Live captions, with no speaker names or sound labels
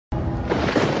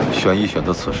玄一选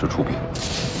择此时出兵，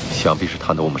想必是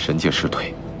探得我们神界实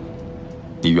腿。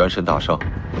你元神大伤，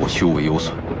我修为有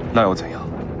损，那又怎样？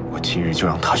我今日就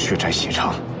让他血债血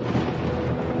偿。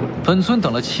本尊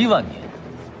等了7万年，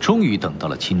终于等到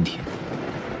了今天。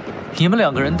你们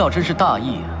2个人倒真是大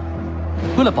义啊！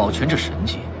为了保全这神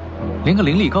界，连个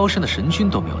灵力高深的神君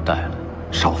都没有带来。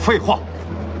少废话！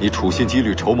你处心积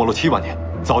虑筹谋了7万年，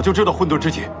早就知道混沌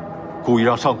之劫，故意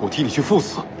让上古替你去赴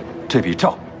死，这笔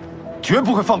账绝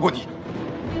不会放过你。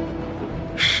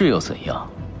是又怎样？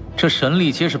这神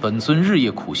力皆是本尊日夜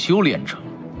苦修炼成，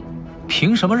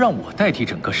凭什么让我代替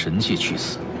整个神界去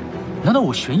死？难道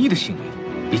我玄一的性命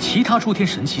比其他诸天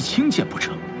神奇轻贱不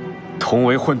成？同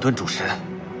为混沌主神，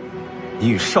你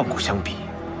与上古相比，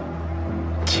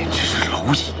简直是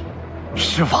蝼蚁，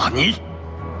是瓦泥。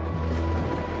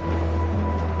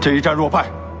这一战若败，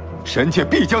神界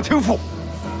必将倾覆。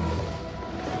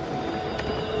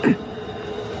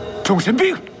众神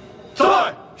兵，在，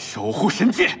守护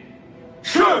神界。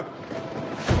是。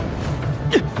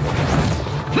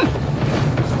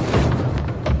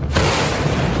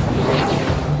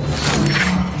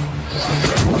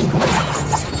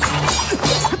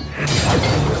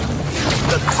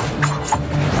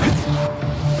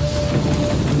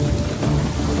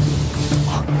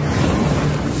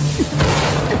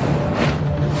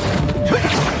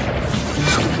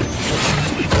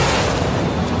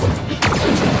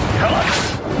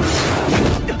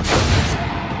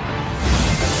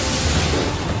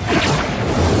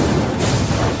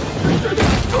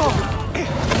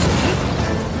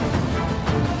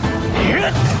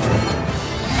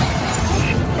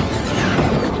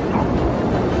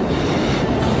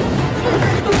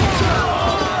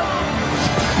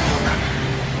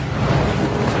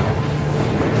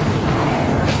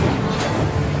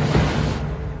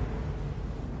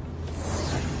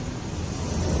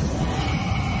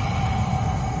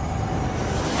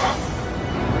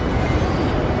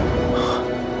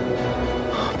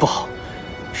不好，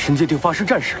神界定发生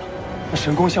战事了。那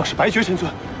神光像是白绝神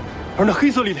尊，而那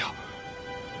黑色力量，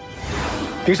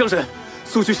平上神，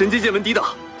速去神界剑门抵挡，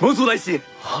魔族来袭！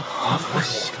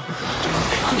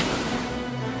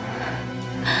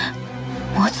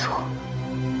魔族，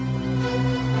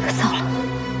糟了！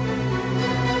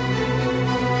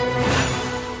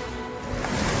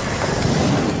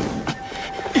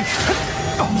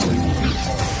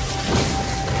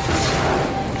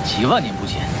几万年不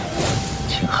见，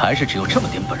竟还是只有这么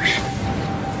点本事。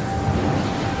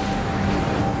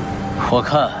我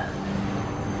看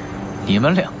你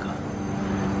们2个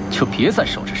就别再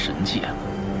守着神界了，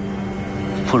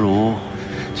不如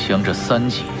将这3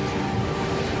界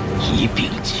一并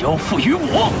交付于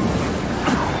我。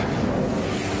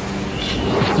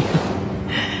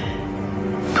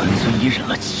本尊已忍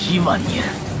了7万年，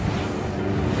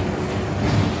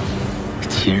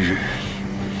今日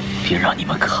便让你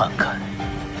们看看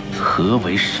何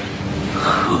为神，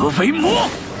何为魔。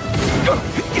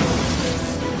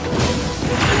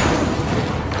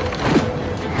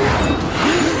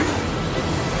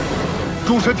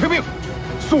众神听命，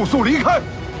速速离开！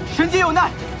神界有难，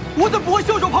我等不会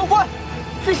袖手旁观。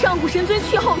自上古神尊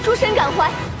去后，诸神感怀，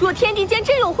若天地间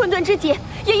真有混沌之劫，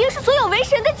也应是所有为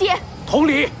神的劫。同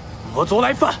理，魔族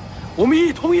来犯，我们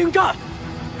一同应战。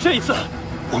这一次，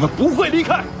我们不会离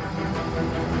开。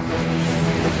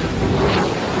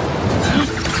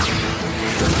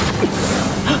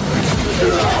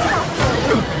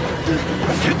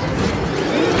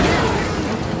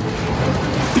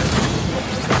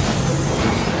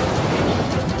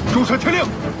诸神听令，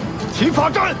齐发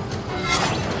战！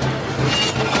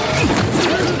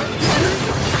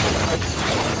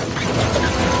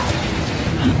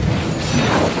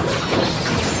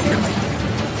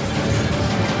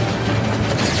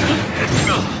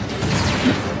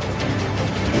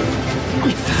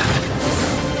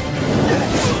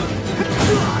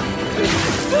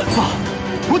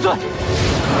不罪！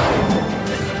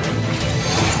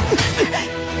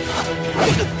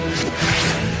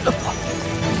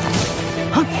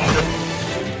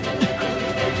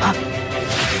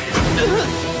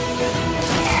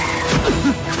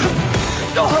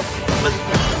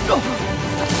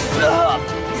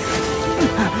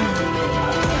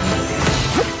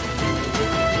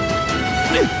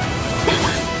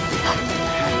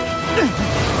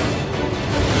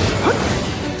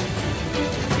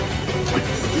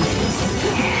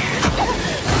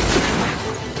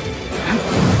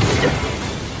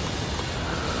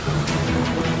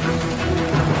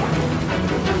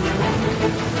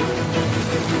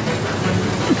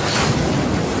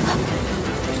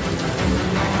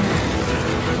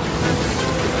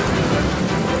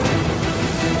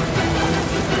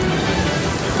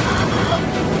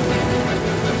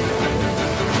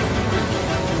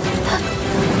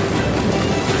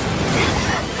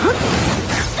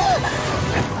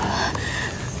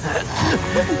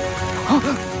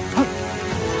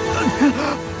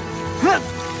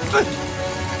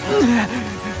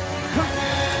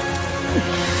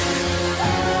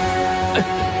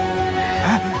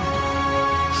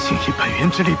竟以本源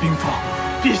之力冰封，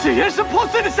必是元神破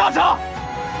碎的下场。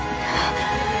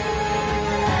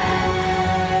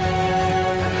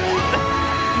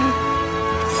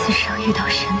此生遇到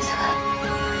神尊，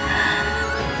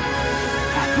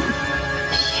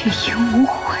血鹰无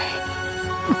悔。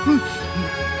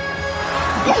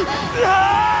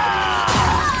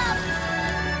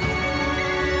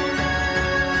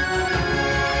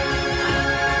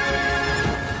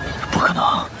不可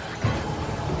能！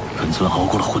本尊熬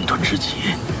过了混沌之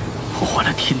劫，破坏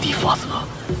了天地法则，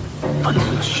本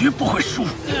尊绝不会输。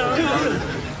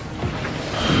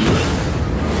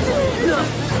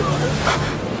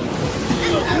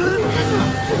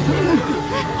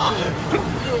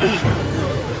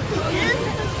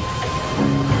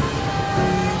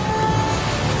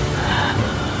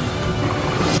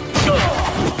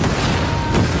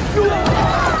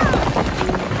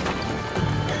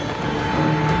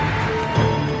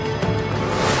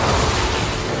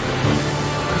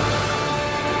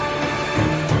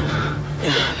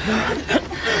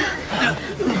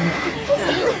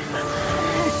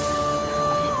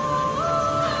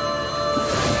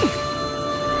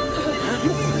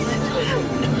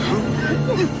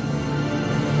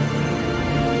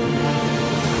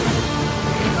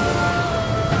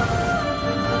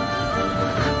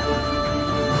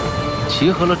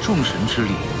结合了众神之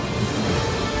力，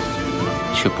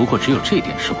却不过只有这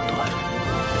点手段。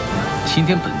今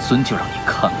天本尊就让你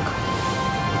看看，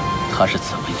他是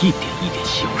怎么一点一点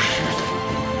消失的。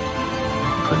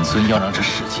本尊要让这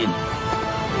世间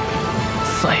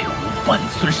再无半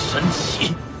尊神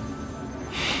奇。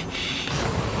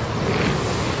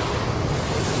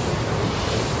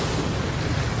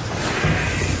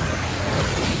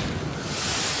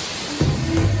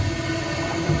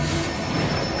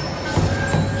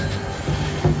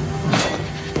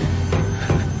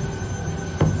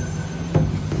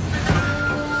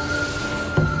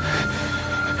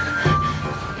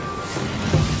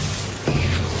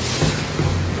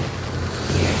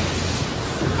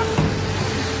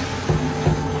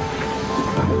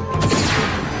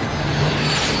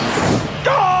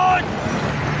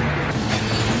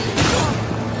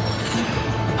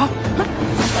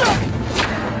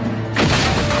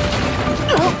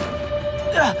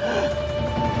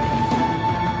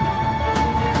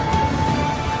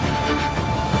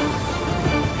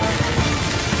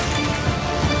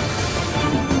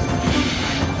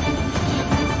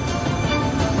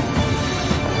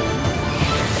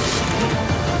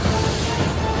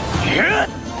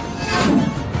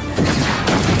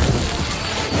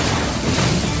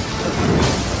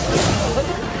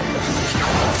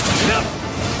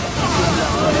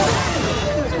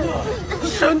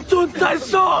神尊在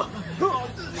上，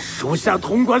属下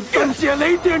统管三界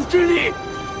雷电之力，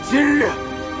今日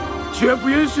绝不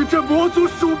允许这魔族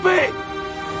鼠辈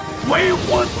为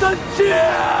祸三界。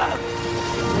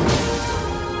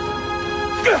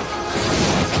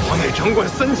我乃掌管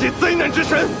三界灾难之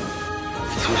神，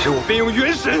今日我便用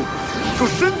元神助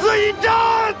神尊一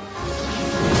战。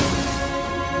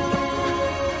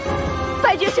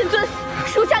拜绝神尊，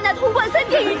属下乃统管三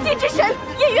界云际之神，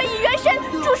也愿以元神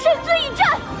助神尊一战。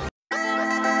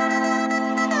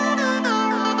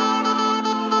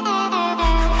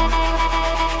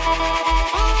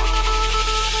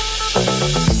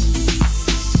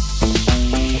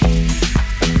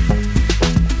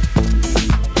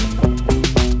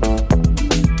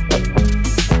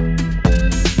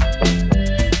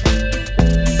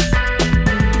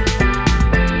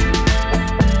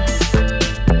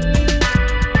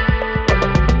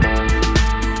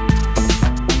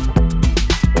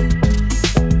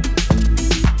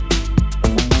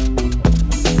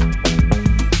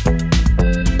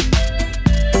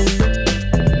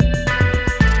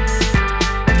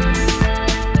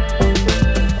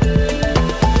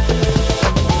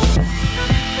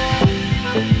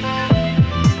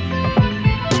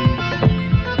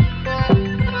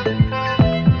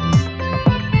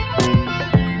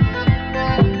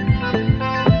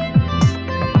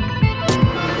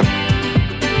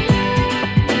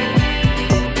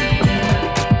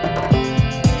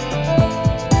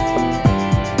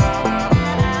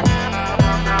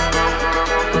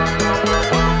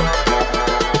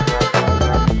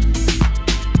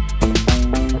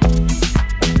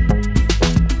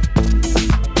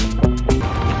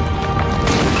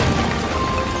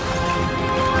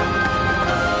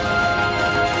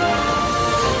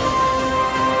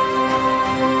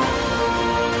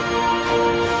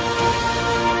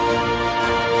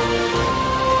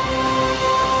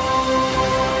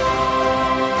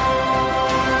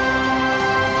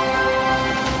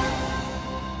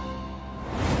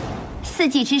四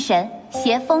季之神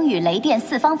携风雨雷电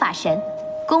四方法神，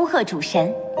恭贺主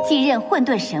神继任混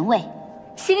沌神位。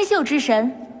星宿之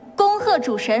神，恭贺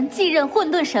主神继任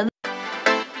混沌神位。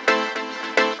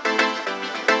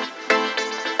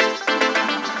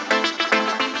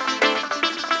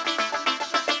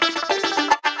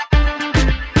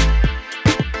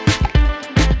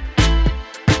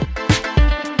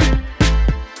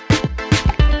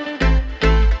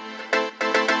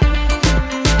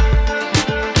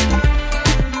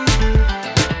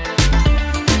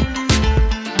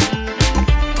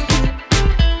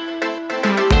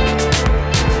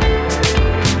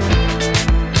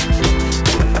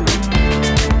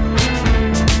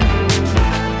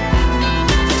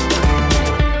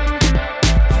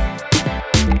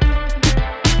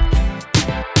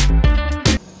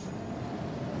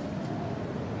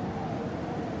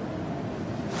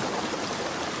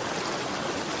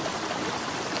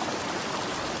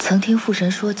 曾听父神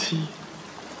说起，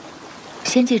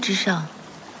仙界之上，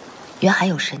原还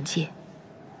有神界，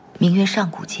名曰上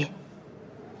古界。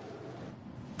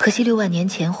可惜6万年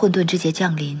前混沌之劫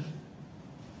降临，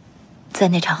在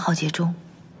那场浩劫中，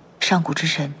上古之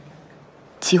神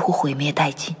几乎毁灭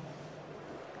殆尽，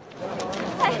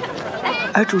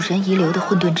而主神遗留的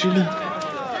混沌之力，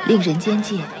令人间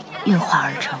界运化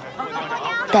而成，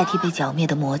代替被剿灭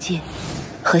的魔界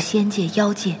和仙界、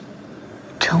妖界。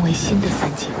 成为新的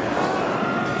三界，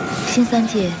新三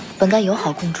界本该友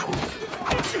好共处，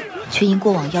却因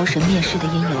过往妖神灭世的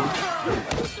因由，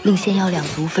令仙妖两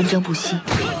族纷争不息，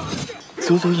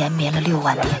足足延绵了6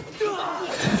万年。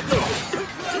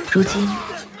如今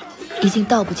已经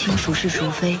道不清孰是孰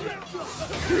非，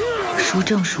孰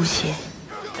正孰邪。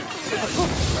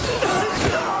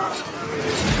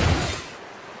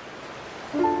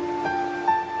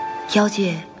妖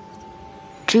界。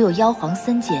 只有妖皇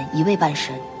森简一位半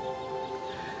神，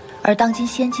而当今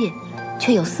仙界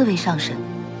却有4位上神，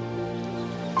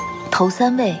头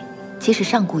3位皆是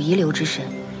上古遗留之神。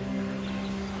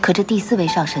可这第4位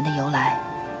上神的由来，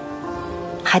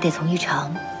还得从一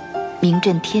场名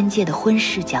震天界的婚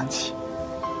事讲起。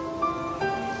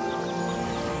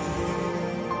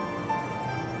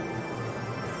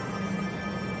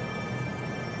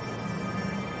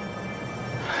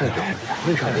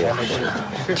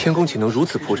天宫岂能如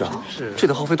此铺张？这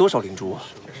得耗费多少灵珠啊！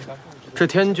这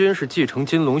天君是继承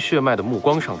金龙血脉的目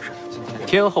光上神，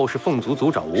天后是凤族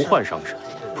族长无患上神，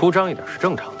铺张一点是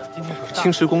正常的。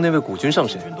青池宫那位古君上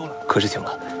神可是请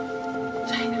了？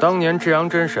当年至阳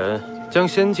真神将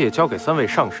仙界交给3位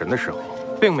上神的时候，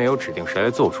并没有指定谁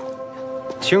来做主。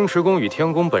青池宫与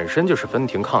天宫本身就是分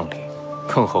庭抗礼，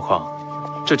更何况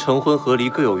这成婚和离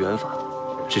各有缘法。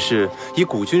 只是以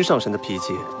古君上神的脾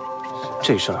气，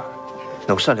这事儿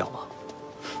能善了吗？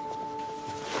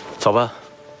走吧。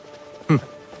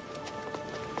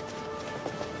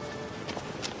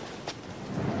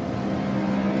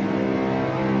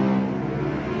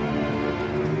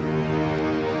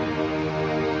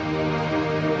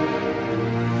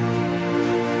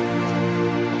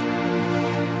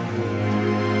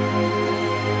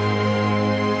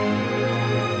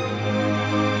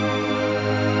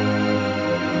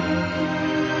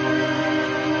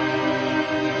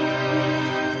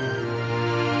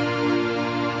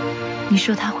你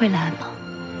说他会来吗？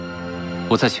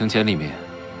我在请柬里面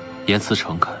言辞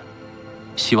诚恳，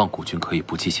希望古君可以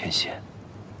不计前嫌。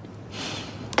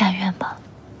但愿吧。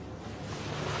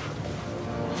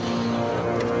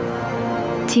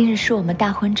今日是我们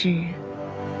大婚之日，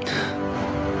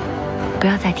不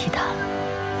要再提他了。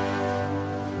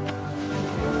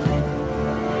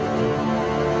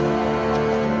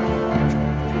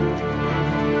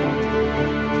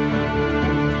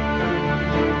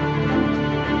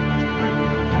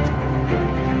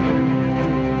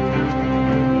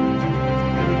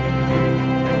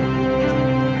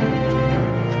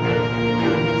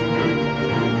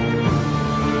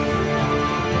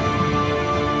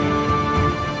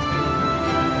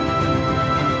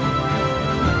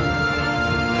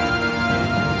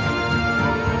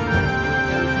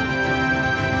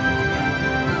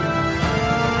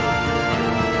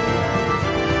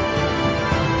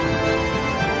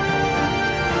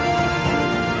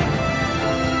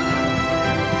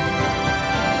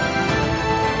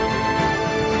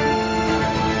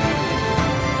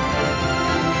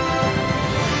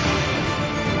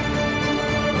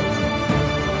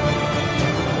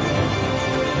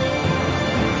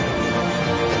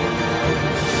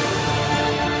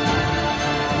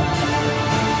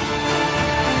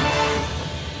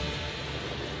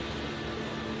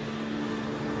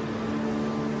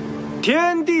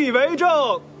 天地为证，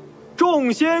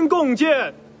众仙共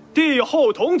鉴，帝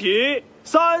后同体，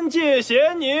三界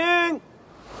咸宁。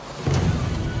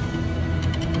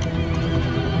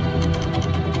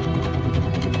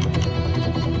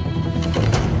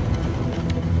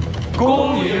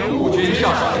恭迎五军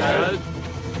上神。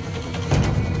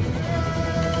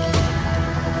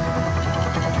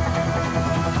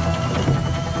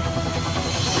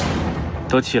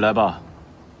都起来吧。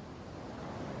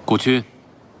古君，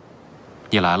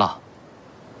你来了。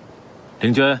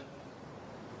灵娟。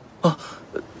啊，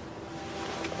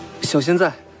小仙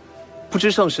在，不知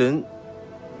上神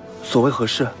所为何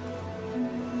事？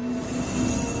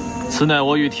此乃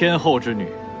我与天后之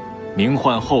女，名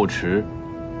唤后池。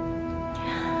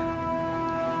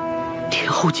天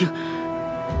后境，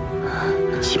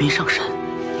即便上神，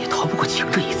也逃不过情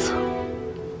这一次。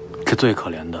这最可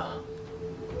怜的，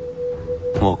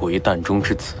莫过于蛋中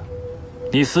之子。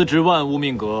你司职万物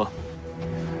命格，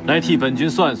来替本君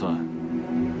算算，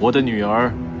我的女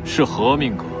儿是何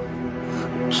命格？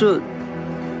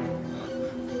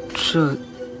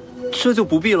这就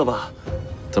不必了吧？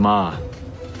怎么，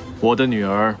我的女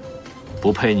儿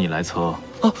不配你来测？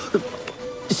啊，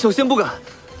小仙不敢。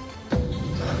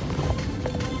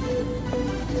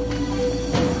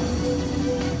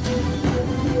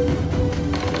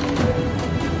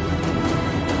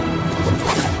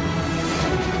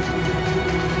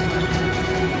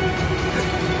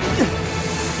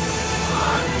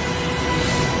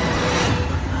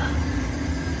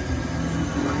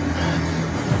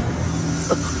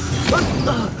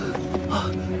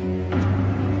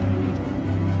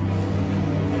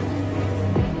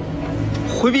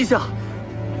回陛下，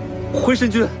回神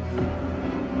君，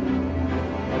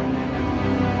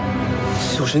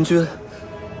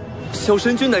小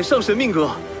神君乃上神命格。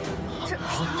怎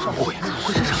么会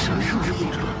是上神？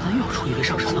哪有出一位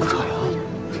上神能传啊？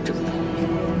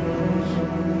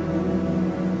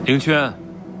灵轩，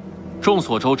众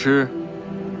所周知，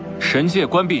神界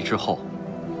关闭之后，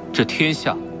这天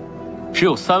下只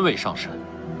有3位上神，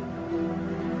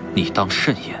你当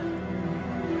慎言。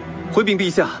回禀陛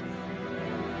下。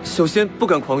小仙不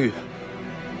敢狂语。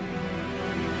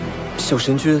小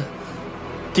神君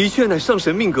的确乃上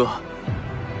神命格。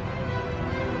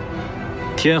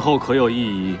天后可有异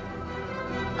议？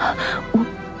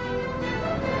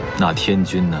那天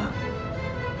君呢？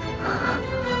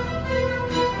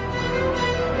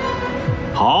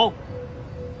好，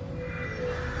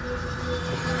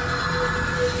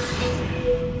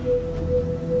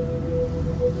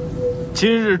今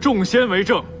日众仙为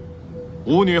证，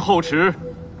吾女后池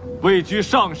位居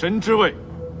上神之位，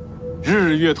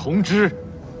日月同之，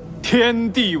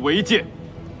天地为鉴。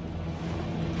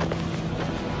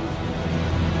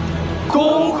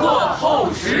恭贺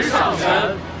后池上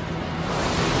神。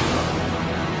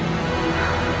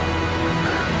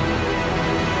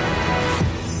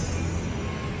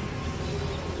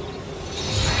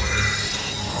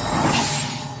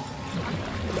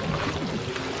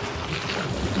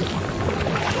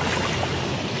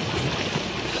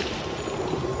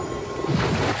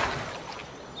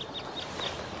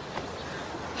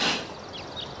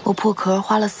我破壳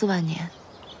花了4万年，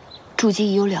筑基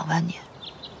已有2万年，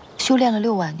修炼了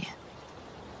6万年，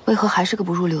为何还是个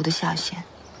不入流的下仙？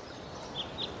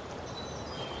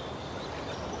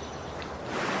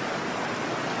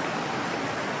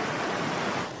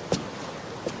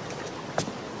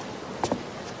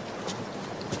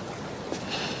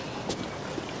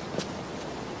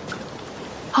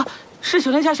啊，是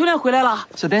小殿下修炼回来了。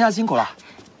小殿下辛苦了。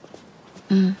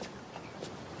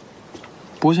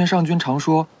博轩上君常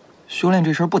说，修炼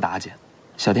这事儿不打紧，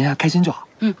小殿下开心就好。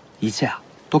一切啊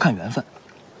都看缘分。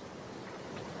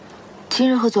今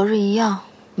日和昨日一样，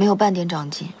没有半点长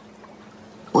进。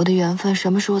我的缘分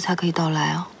什么时候才可以到来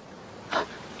啊？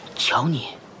瞧你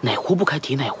哪壶不开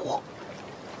提哪壶。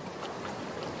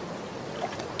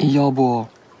要不，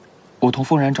我同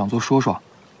凤然长座说说，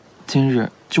今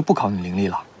日就不考你灵力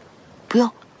了。不用，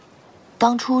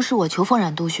当初是我求凤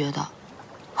然督学的，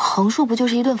横竖不就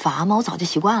是一顿法吗？我早就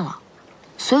习惯了，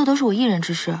所有都是我一人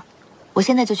之事。我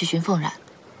现在就去寻凤然，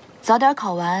早点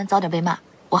考完，早点被骂，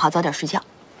我好早点睡觉。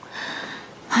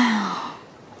哎呀。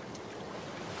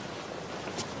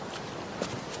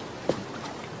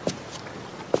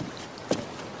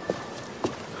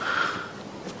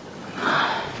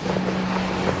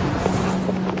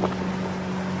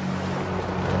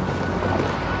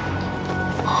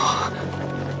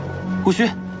武虚，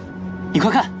你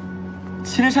快看，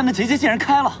祁连山的结界竟然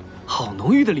开了！好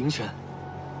浓郁的灵泉，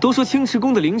都说青池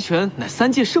宫的灵泉乃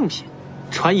3界圣品，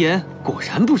传言果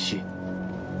然不虚。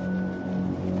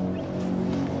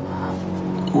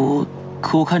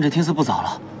可我看这天色不早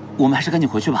了，我们还是赶紧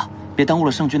回去吧，别耽误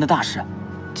了圣君的大事。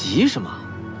急什么？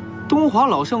东华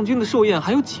老圣君的寿宴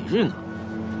还有几日呢？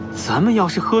咱们要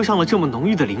是喝上了这么浓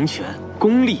郁的灵泉，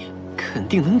功力肯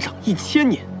定能长1000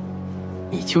年。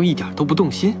你就一点都不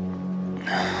动心？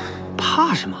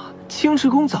怕什么？青池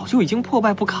宫早就已经破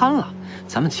败不堪了，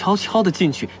咱们悄悄的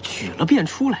进去取了便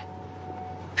出来，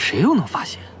谁又能发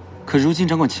现？可如今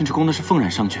掌管青池宫的是凤苒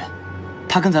上君，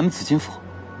他跟咱们紫金府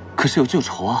可是有旧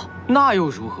仇啊。那又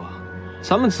如何？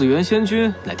咱们紫元仙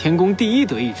君乃天宫第一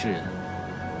得意之人，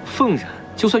凤苒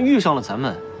就算遇上了咱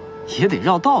们，也得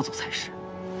绕道走才是。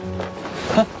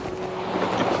看。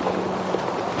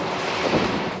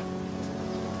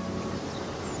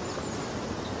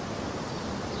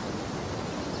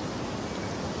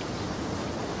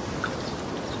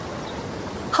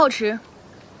 皓池，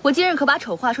我今日可把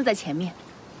丑话说在前面。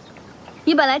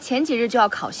你本来前几日就要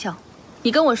考校，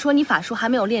你跟我说你法术还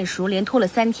没有练熟，连拖了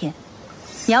3天。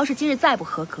你要是今日再不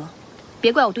合格，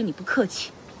别怪我对你不客气。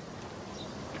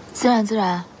自然自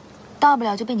然，大不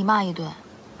了就被你骂一顿，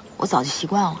我早就习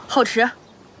惯了。皓池，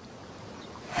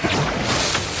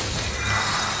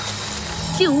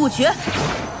静物诀。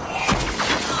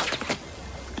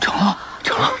成了，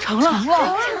成了，成了，成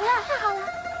了！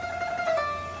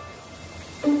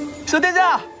 小殿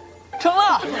下，成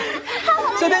了！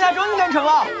小殿下终于练成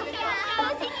了！恭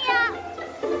喜你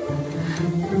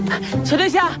啊！小殿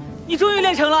下，你终于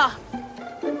练成了！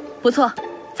不错，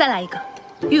再来一个，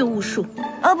运物术。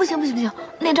不行不行不行，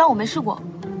那招我没试过。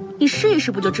你试一试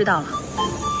不就知道了？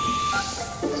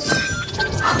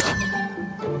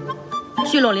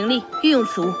聚拢灵力，运用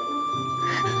此物。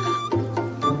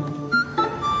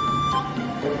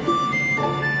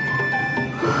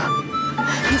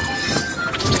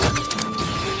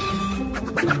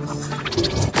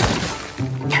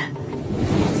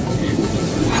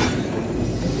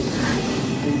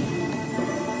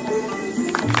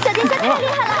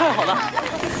 太好了！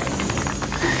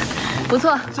不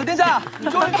错，小殿下，你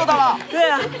终于做到了。对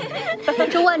呀，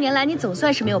这万年来你总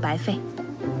算是没有白费。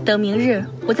等明日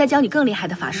我再教你更厉害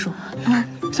的法术。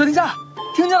小殿下，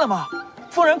听见了吗？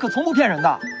凤苒可从不骗人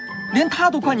的，连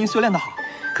她都夸您修炼的好，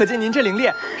可见您这灵力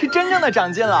是真正的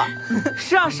长进了。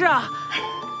是啊，是啊，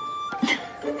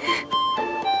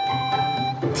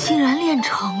竟然练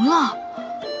成了！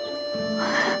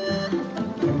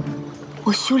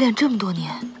我修炼这么多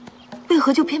年。 为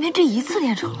何就偏偏这一次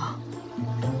练成了？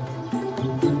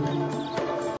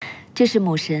这是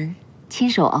母神亲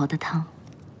手熬的汤。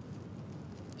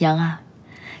杨儿，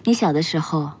你小的时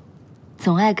候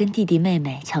总爱跟弟弟妹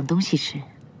妹抢东西吃，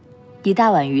一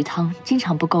大碗鱼汤经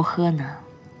常不够喝呢。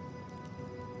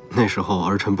那时候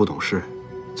儿臣不懂事，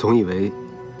总以为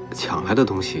抢来的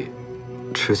东西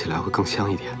吃起来会更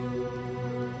香一点。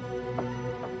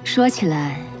说起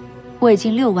来，我已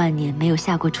经6万年没有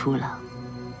下过厨了。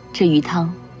 这鱼汤，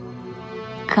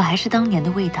可还是当年的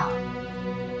味道。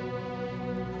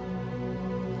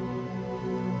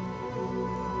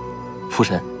父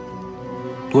神，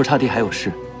罗刹帝还有事，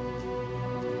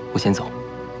我先走，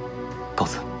告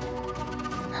辞。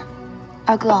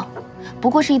二哥，不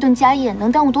过是一顿家宴，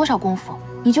能耽误多少功夫？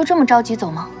你就这么着急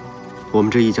走吗？我们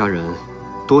这一家人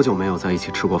多久没有在一起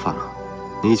吃过饭了？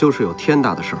你就是有天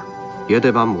大的事儿，也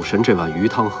得把母神这碗鱼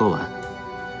汤喝完。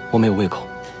我没有胃口。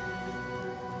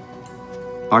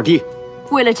 二弟，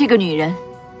为了这个女人，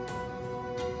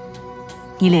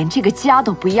你连这个家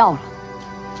都不要了。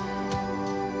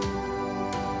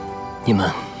你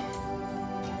们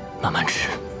慢慢吃。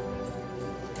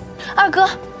二哥，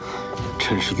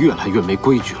真是越来越没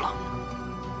规矩了。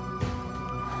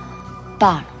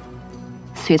罢了，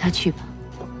随他去吧。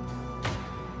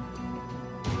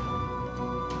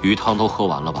鱼汤都喝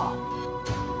完了吧？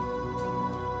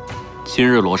今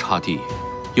日罗刹帝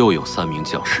又有3名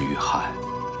将士遇害。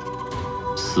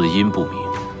 死因不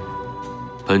明，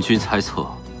本君猜测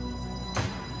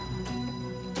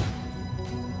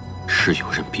是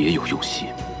有人别有用心。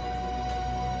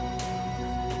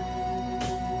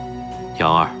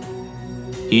杨儿，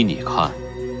依你看，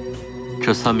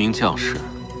这3名将士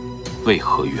为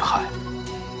何遇害？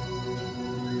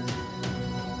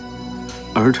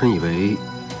儿臣以为，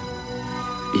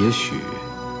也许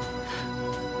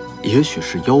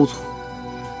是妖族，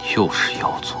又是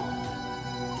妖族。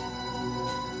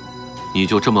 你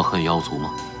就这么恨妖族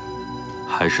吗？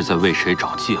还是在为谁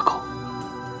找借口？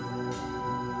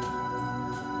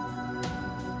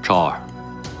昭儿，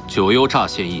九幽乍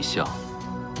现异象，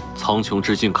苍穹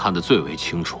之境看得最为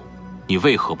清楚，你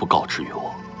为何不告知于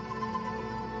我？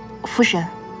父神，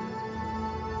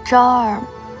昭儿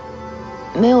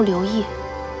没有留意。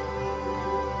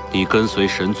你跟随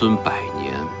神尊100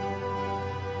年，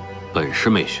本事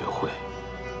没学会，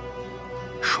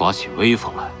耍起威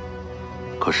风来。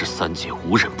 可是3界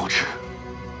无人不知。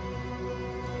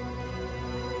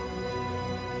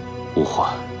吾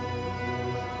患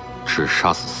只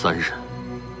杀死3人，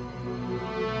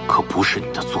可不是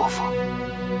你的作风。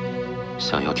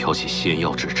想要挑起仙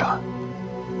妖之战，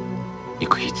你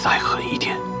可以再狠一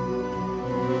点。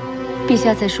陛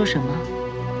下在说什么？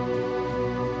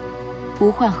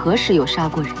不患何时有杀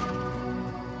过人？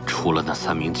除了那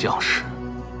3名将士，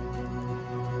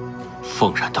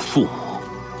凤然的父母，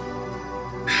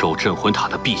守镇魂塔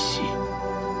的碧玺，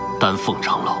丹凤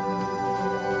长老，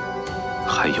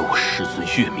还有我师尊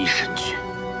月明神君。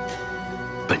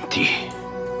本帝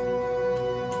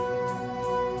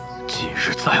今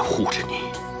日再护着你，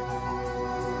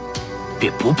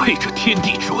便不配这天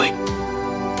地之位，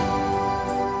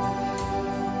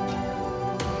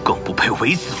更不配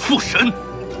为子父神。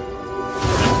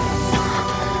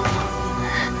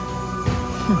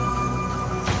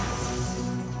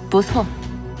不错，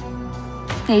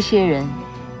那些人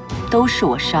都是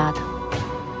我杀的。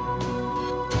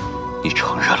你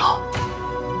承认了？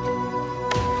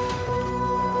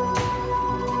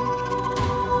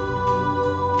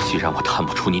既然我探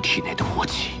不出你体内的魔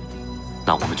气，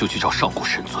那我们就去找上古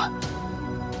神尊，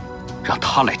让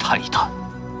他来探一探，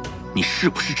你是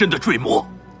不是真的坠魔？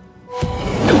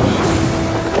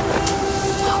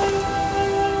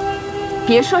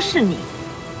别说是你，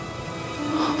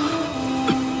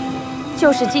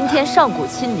就是今天上古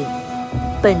亲临，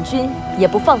本君也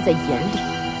不放在眼里。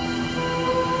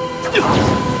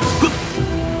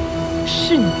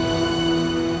是你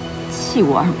弃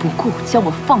我而不顾，将我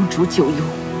放逐九幽，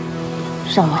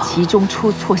让我其中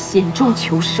出错，险中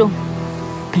求生，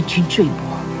本君坠魔，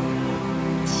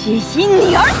皆因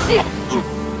你而起。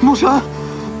母神，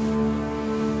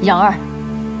杨儿，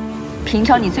平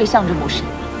常你最向着母神，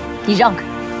你让开。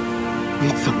你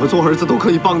怎么做儿子都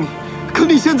可以帮你，可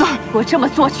你现在……我这么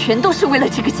做全都是为了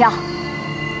这个家。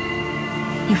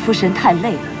你父神太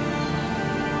累了，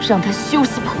让他休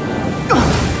息吧。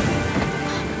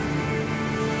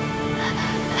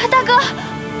大哥，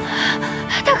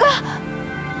大哥，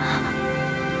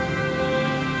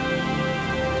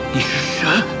你是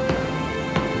神，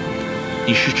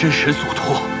你是真神所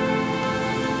托，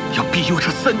要庇佑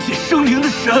这3界生灵的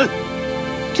神。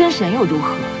真神又如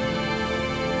何？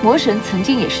魔神曾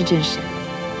经也是真神。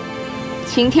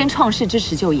擎天创世之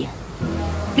时就言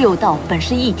，6道本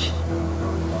是一体，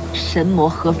神魔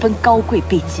何分高贵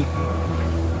卑贱？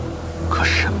可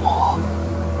神魔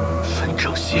分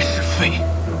正邪是非，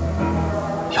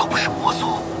要不是魔族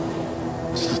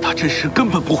，4大真神根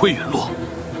本不会陨落，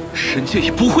神界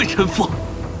也不会尘封，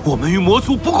我们与魔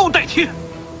族不共戴天。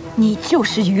你就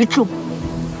是愚众。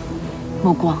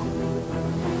目光，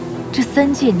这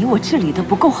3界你我治理的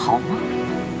不够好吗？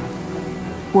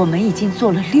我们已经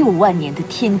做了6万年的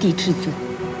天地至尊，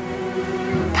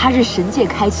他日神界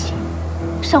开启，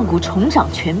上古重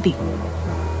掌权柄，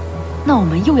那我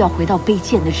们又要回到卑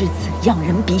贱的日子，仰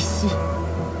人鼻息。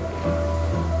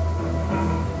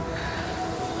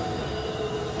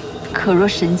可若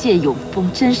神界永封，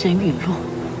真神陨落，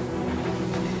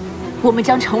我们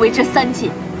将成为这3界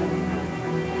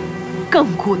亘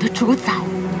古的主宰。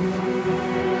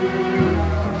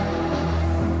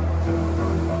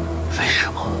为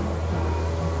什么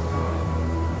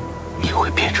你会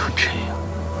变成这样？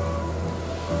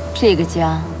这个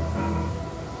家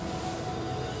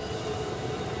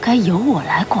该由我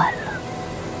来管了。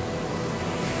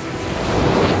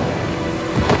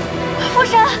父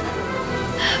神，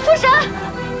父神！